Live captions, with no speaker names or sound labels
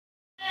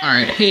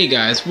Alright, hey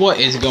guys, what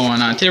is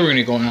going on? Today we're going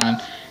to be going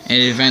on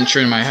an adventure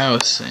in my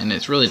house, and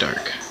it's really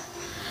dark.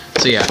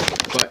 So yeah,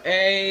 but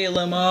hey,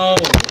 limo,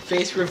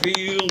 face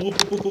reveal,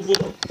 whoop, whoop, whoop,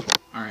 whoop.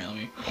 Alright,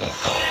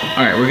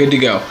 Alright, we're good to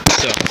go.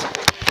 So,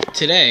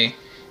 today,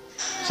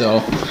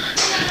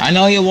 I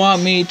know you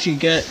want me to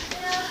get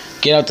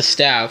out the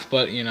staff,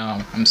 but, you know,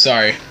 I'm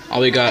sorry.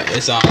 All we got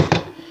is,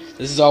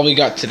 this is all we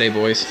got today,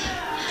 boys.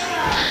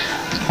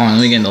 Hold on,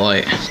 let me get in the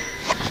light.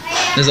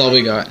 This is all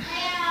we got.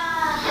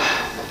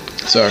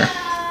 Sorry,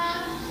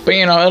 but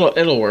you know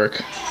it'll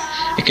work.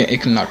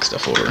 It can knock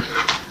stuff over.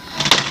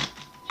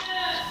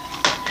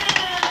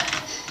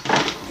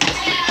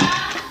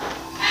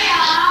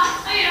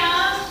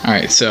 All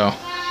right, so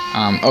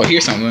oh,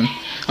 here's something.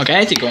 Okay, I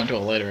need to go into a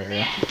lighter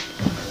area.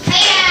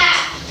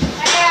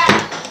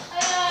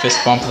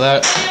 Fist bump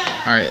that.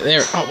 All right,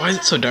 there. Oh, why is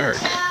it so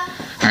dark? All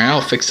right,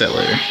 I'll fix that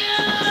later.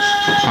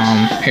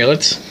 Here,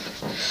 let's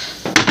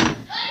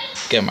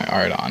get my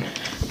art on.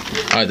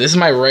 This is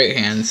my right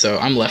hand, so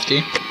I'm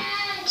lefty.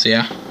 So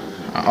yeah,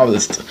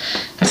 that's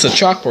the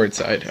chalkboard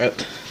side.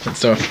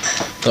 That's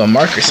the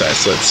marker side.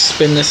 So let's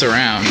spin this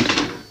around.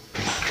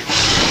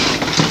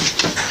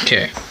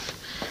 Okay,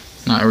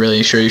 not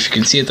really sure if you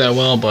can see it that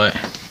well, but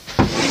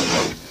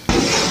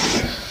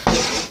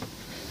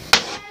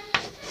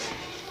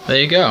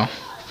there you go.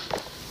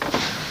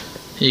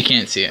 You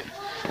can't see it.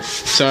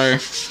 Sorry, you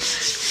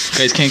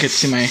guys can't get to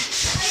see my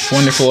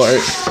wonderful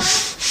art.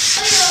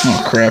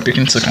 Oh crap, you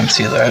can still kind of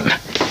see that.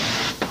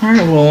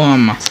 Alright,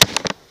 well,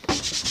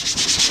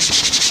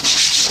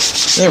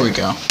 there we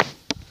go.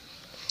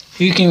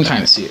 You can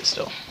kind of see it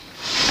still.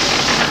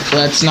 So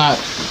that's not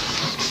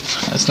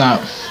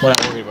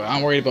what I'm worried about.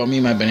 I'm worried about me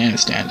and my banana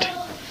stand.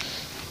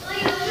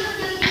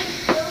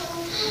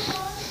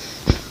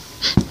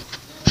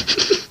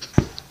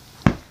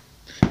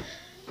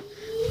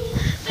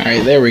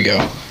 Alright, there we go.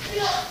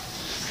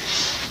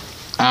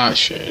 Oh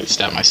shit, I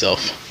stabbed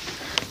myself.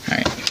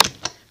 Alright.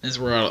 This is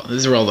where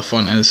all the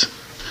fun is.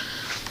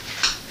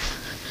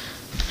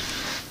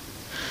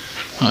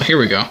 Oh, here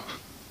we go.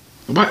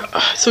 Why?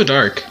 It's so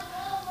dark.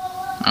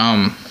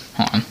 Hold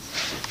on.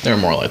 There are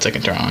more lights I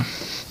can turn on.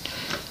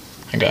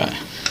 I got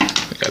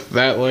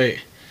that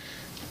light.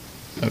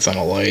 That's on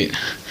a light.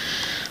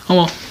 Oh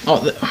well.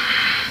 Oh,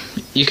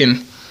 you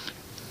can.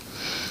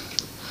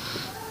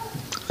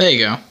 There you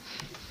go.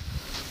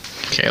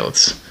 Okay,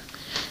 let's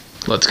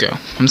go.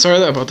 I'm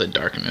sorry about the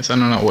darkness. I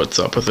don't know what's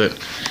up with it.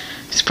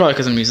 It's probably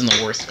because I'm using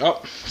the worst.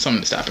 Oh,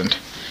 something just happened.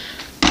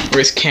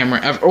 Worst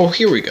camera ever. Oh,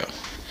 here we go.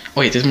 Oh,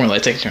 wait, there's more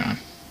lights I can turn on.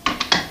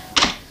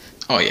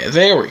 Oh, yeah,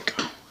 there we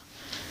go.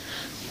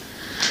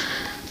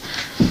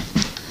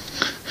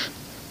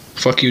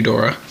 Fuck you,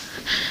 Dora.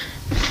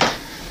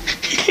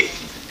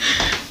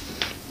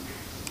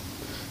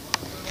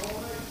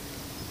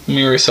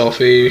 Mirror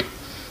selfie.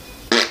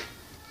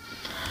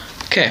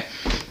 Okay.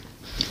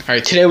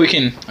 Alright, today we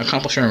can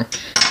accomplish our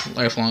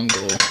lifelong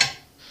goal.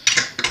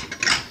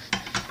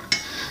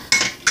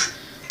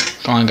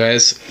 Come on,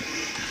 guys.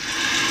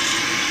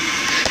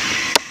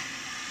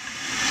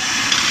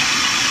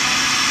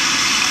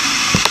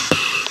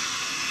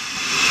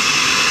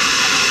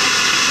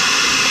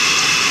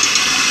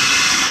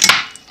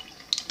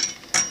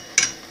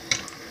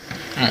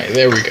 Alright,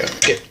 there we go.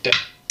 Get that.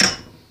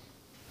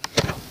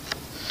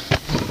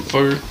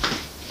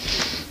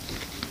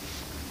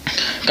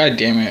 God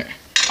damn it.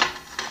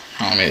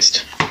 Oh, I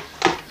missed.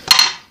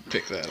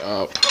 Pick that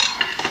up.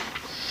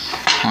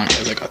 Come on,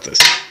 guys, I got this.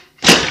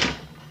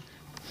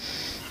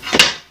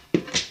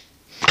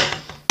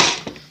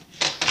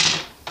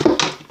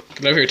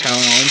 Get over here,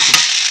 Tylenol.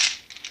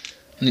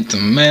 Need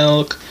some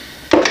milk.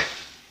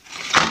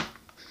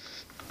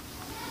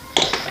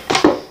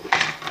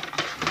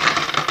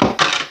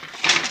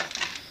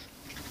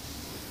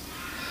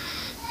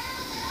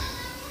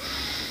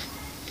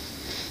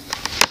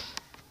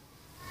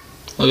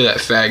 Look at that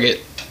faggot.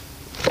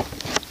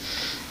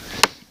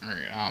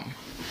 Alright,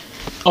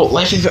 oh,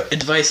 life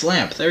advice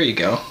lamp. There you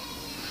go.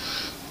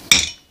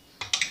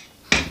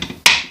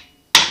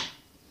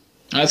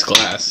 That's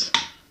glass.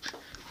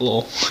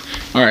 Lol.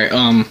 Alright,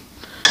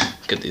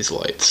 get these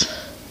lights.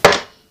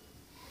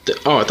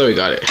 Oh, I thought we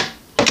got it.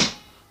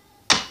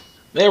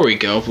 There we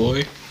go,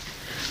 boy.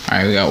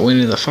 Alright, we got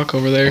Winnie the fuck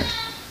over there.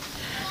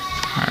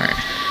 Alright.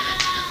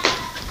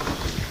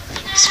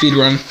 Speed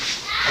run.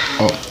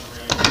 Oh.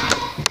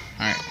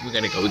 Alright, we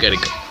gotta go.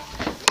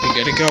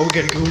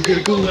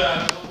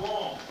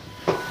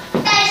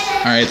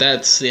 Alright,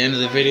 that's the end of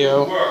the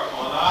video.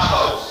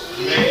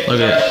 Look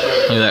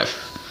at that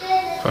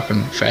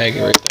fucking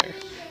faggot right there.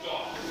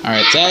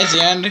 Alright, that's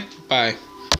the end. Bye.